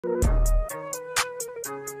Hello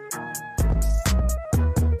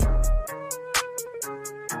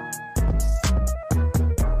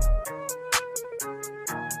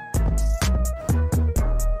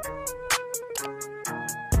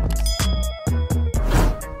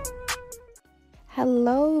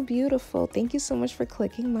beautiful, thank you so much for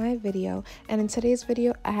clicking my video. And in today's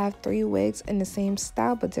video I have 3 wigs in the same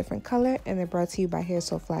style but different color, and they're brought to you by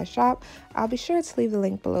HairSoFlyShop. I'll be sure to leave the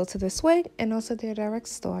link below to this wig and also their direct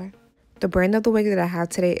store. The brand of the wig that I have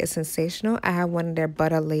today is Sensationnel. I have one of their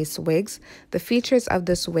Butta lace wigs. The features of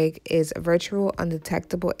this wig is virtual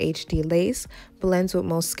undetectable HD lace, blends with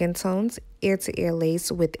most skin tones, ear-to-ear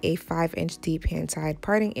lace with a 5-inch deep hand-tied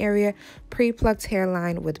parting area, pre-plucked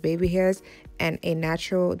hairline with baby hairs, and a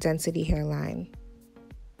natural density hairline.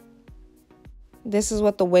 This is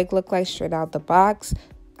what the wig looked like straight out the box.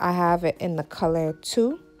 I have it in the color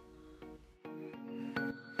 2.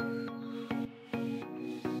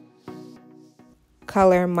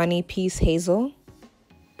 Color Money Piece Hazel.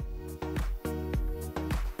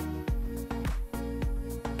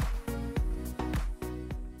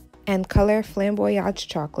 And color Flamboyage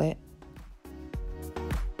Chocolate.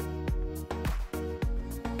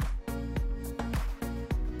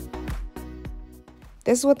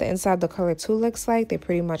 This is what the inside of the color 2 looks like. They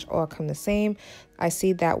pretty much all come the same. I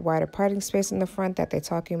see that wider parting space in the front that they're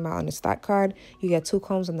talking about on the stock card. You get 2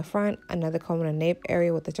 combs in the front, another comb in the nape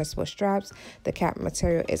area with adjustable straps. The cap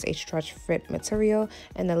material is a stretch fit material,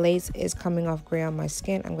 and the lace is coming off gray on my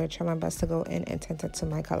skin. I'm going to try my best to go in and tint it to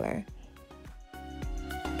my color.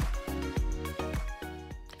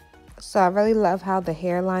 So I really love how the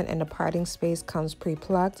hairline and the parting space comes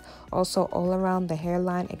pre-plucked. Also, all around the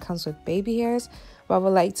hairline, it comes with baby hairs. But I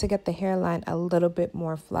would like to get the hairline a little bit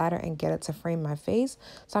more flatter and get it to frame my face.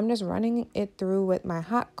 So I'm just running it through with my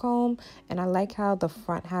hot comb. And I like how the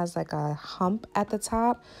front has like a hump at the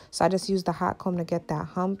top. So I just use the hot comb to get that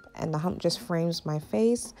hump, and the hump just frames my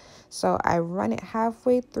face. So I run it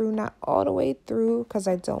halfway through, not all the way through, because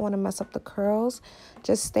I don't want to mess up the curls.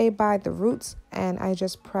 Just stay by the roots, and I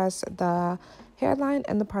just press the hairline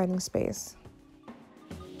and the parting space.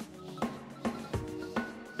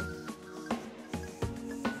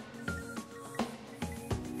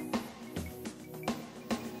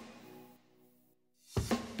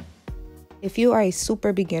 If you are a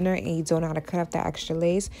super beginner and you don't know how to cut off that extra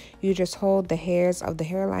lace, you just hold the hairs of the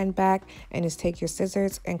hairline back and just take your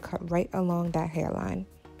scissors and cut right along that hairline.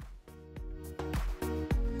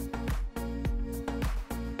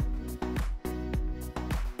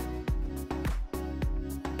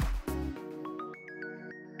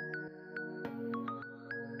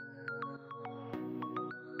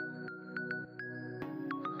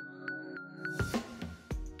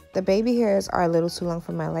 The baby hairs are a little too long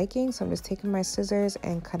for my liking, so I'm just taking my scissors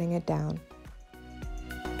and cutting it down.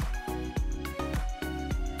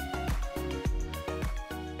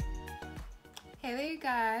 Hey there you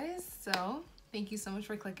guys, so thank you so much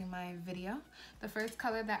for clicking my video. The first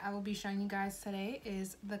color that I will be showing you guys today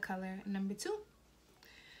is the color number 2.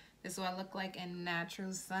 This is what I look like in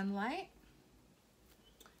natural sunlight.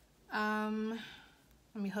 Let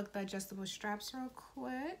me hook the adjustable straps real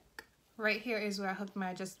quick. Right here is where I hook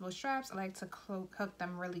my adjustable straps. I like to hook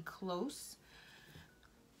them really close.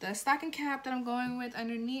 The stocking cap that I'm going with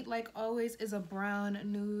underneath, like always, is a brown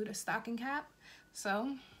nude stocking cap.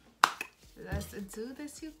 So let's do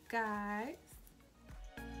this, you guys.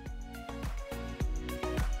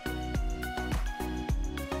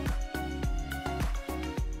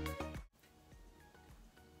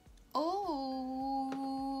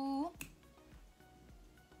 Oh,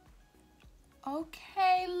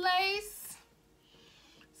 okay, lace.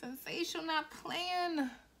 Sensational, not playing.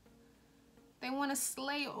 They want to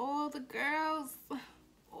slay all the girls,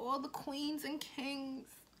 all the queens and kings.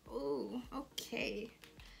 Oh, okay.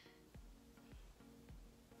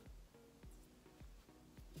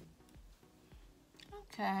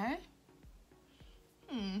 Okay.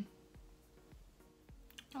 I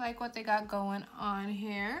like what they got going on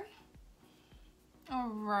here. All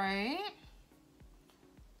right.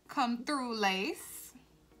 Come through, lace.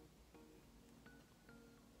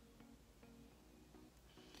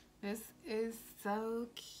 This is so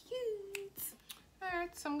cute. All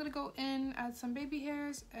right, so I'm gonna go in, add some baby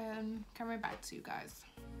hairs, and come right back to you guys.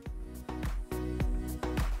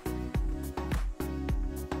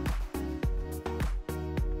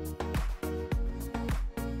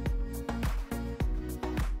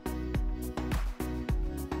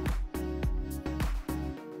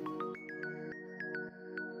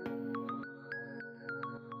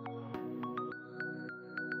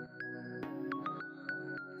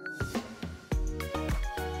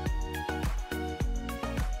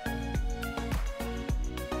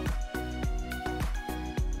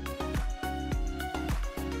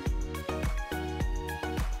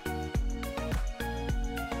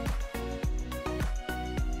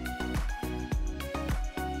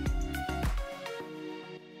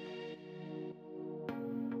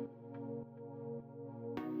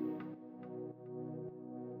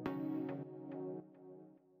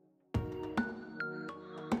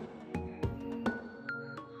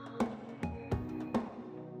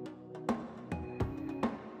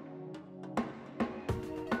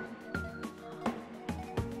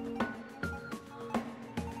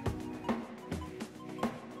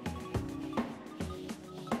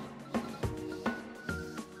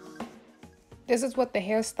 This is what the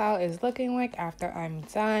hairstyle is looking like after I'm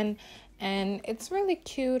done, and it's really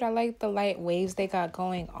cute. I like the light waves they got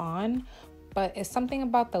going on, but it's something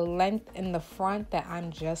about the length in the front that I'm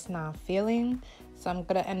just not feeling. So I'm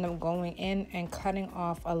gonna end up going in and cutting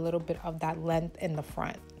off a little bit of that length in the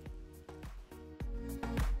front.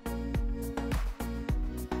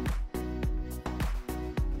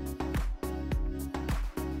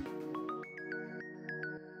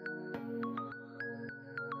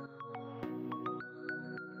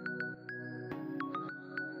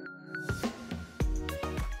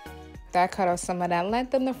 That cut off some of that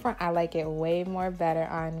length in the front. I like it way more better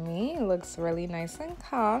on me. It looks really nice and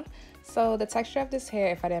calm. So the texture of this hair,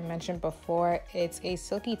 if I didn't mention before, it's a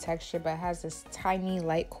silky texture, but has this tiny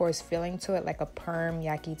light coarse feeling to it, like a perm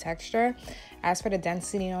yaki texture. As for the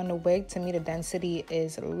density on the wig, to me the density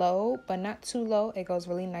is low, but not too low. It goes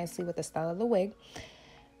really nicely with the style of the wig.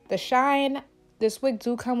 The shine, this wig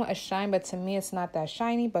do come with a shine, but to me it's not that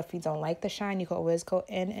shiny. But if you don't like the shine, you can always go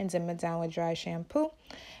in and dim it down with dry shampoo.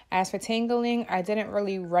 As for tangling, I didn't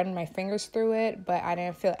really run my fingers through it, but I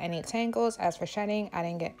didn't feel any tangles. As for shedding, I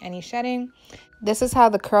didn't get any shedding. This is how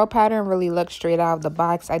the curl pattern really looks straight out of the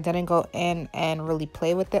box. I didn't go in and really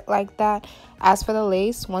play with it like that. As for the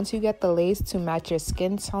lace, once you get the lace to match your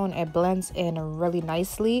skin tone, it blends in really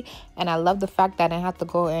nicely. And I love the fact that I didn't have to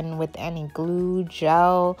go in with any glue,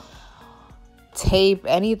 gel, tape,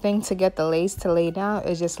 anything to get the lace to lay down.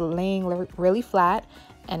 It's just laying really flat.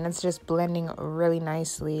 And it's just blending really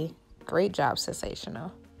nicely. Great job,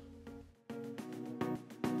 Sensationnel.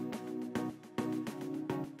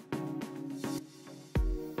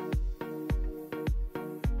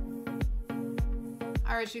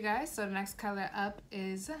 Alright, you guys, so the next color up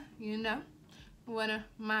is, you know, one of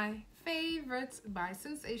my favorites by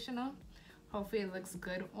Sensationnel. Hopefully it looks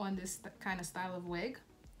good on this kind of style of wig.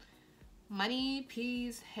 Money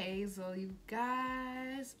Peas Hazel, you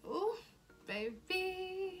guys. Ooh,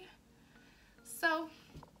 baby. So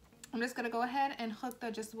I'm just gonna go ahead and hook the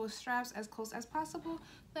adjustable straps as close as possible,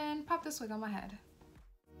 then pop this wig on my head.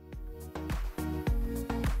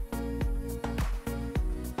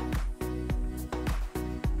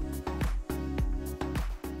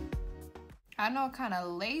 I know what kind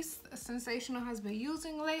of lace Sensationnel has been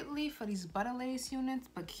using lately for these butter lace units,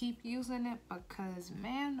 but keep using it because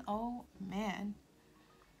man, oh man,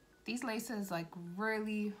 these laces like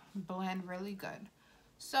really blend really good.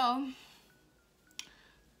 So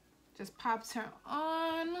just popped her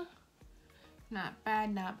on. Not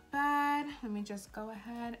bad, not bad. Let me just go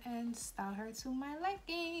ahead and style her to my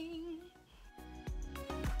liking.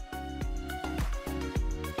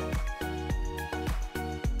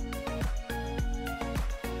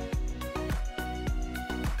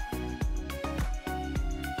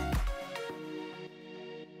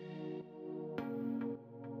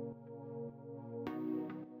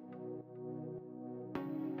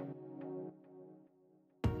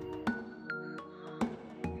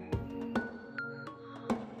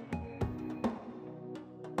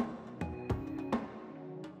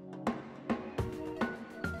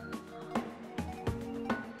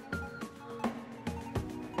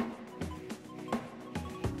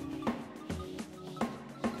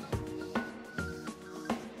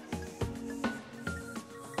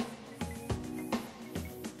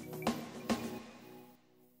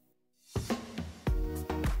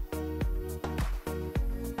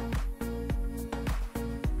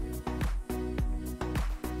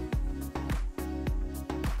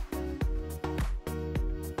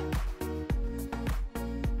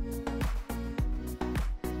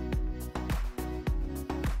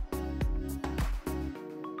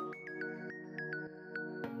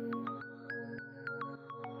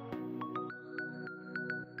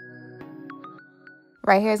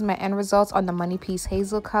 Right here is my end results on the Money Piece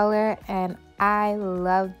Hazel color, and I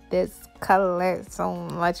love this color so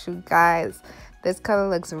much, you guys. This color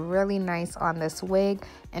looks really nice on this wig,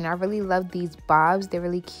 and I really love these bobs. They're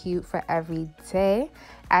really cute for every day.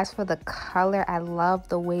 As for the color, I love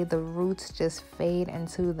the way the roots just fade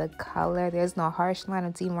into the color. There's no harsh line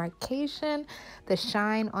of demarcation. The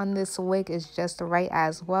shine on this wig is just right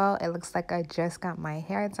as well. It looks like I just got my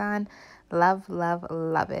hair done. Love, love,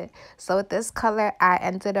 love it. So with this color, I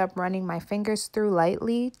ended up running my fingers through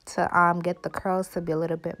lightly to get the curls to be a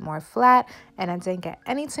little bit more flat, and I didn't get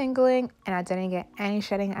any tingling and I didn't get any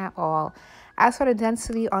shedding at all. As for the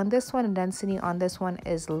density on this one, the density on this one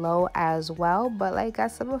is low as well, but like I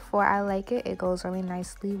said before, I like it. It goes really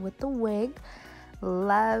nicely with the wig.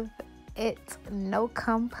 Love it. No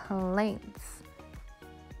complaints.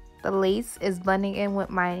 The lace is blending in with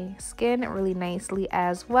my skin really nicely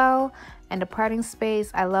as well. And the parting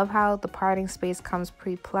space, I love how the parting space comes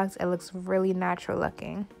pre-plucked. It looks really natural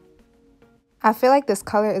looking. I feel like this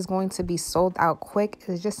color is going to be sold out quick.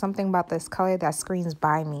 It's just something about this color that screams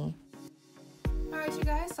by me. Alright you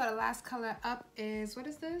guys, so the last color up is, what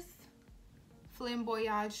is this?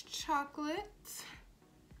 FlamboyageChocolate.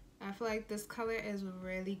 I feel like this color is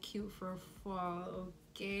really cute for fall,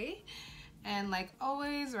 okay? And like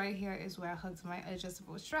always, right here is where I hooked my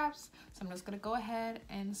adjustable straps. So I'm just gonna go ahead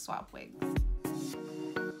and swap wigs.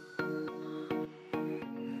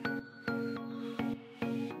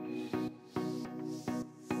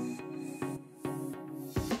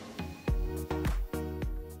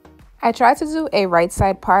 I tried to do a right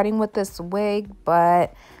side parting with this wig,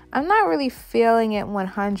 but I'm not really feeling it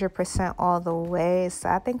 100% all the way. So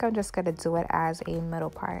I think I'm just gonna do it as a middle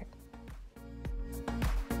part.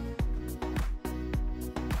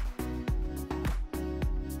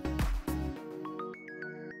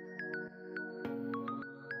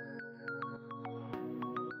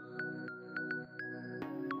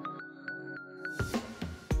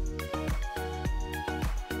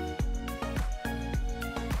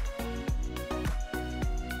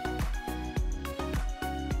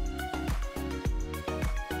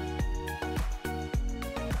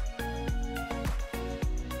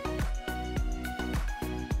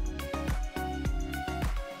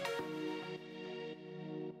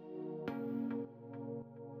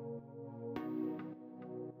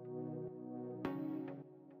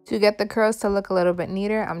 To get the curls to look a little bit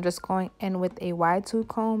neater, I'm just going in with a wide tooth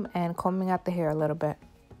comb and combing out the hair a little bit.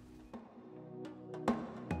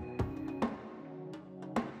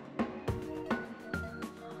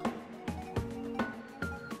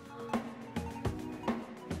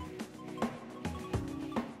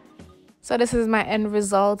 So this is my end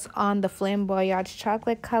result on the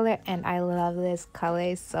FlamboyageChocolate color, and I love this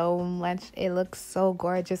color so much. It looks so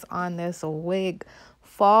gorgeous on this wig,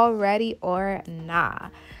 fall ready or nah.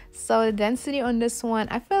 So the density on this one,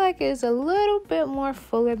 I feel like it's a little bit more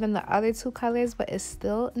fuller than the other two colors, but it's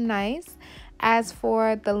still nice. As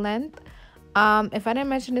for the length, if I didn't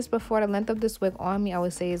mention this before, the length of this wig on me, I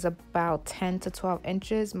would say is about 10 to 12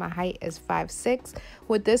 inches. My height is 5'6".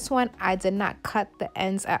 With this one, I did not cut the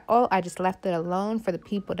ends at all. I just left it alone for the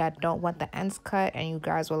people that don't want the ends cut and you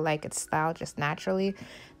guys will like it styled just naturally.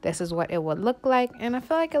 This is what it would look like, and I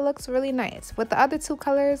feel like it looks really nice. With the other two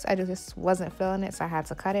colors, I just wasn't feeling it, so I had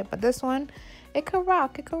to cut it. But this one, it could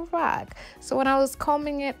rock, it could rock. So when I was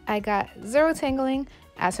combing it, I got zero tangling.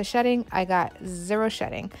 As for shedding, I got zero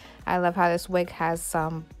shedding. I love how this wig has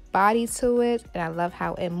some body to it, and I love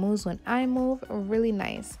how it moves when I move. Really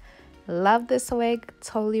nice. Love this wig,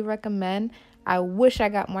 totally recommend. I wish I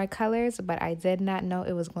got more colors, but I did not know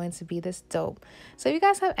it was going to be this dope. So if you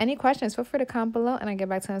guys have any questions, feel free to comment below and I'll get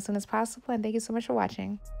back to them as soon as possible. And thank you so much for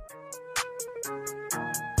watching.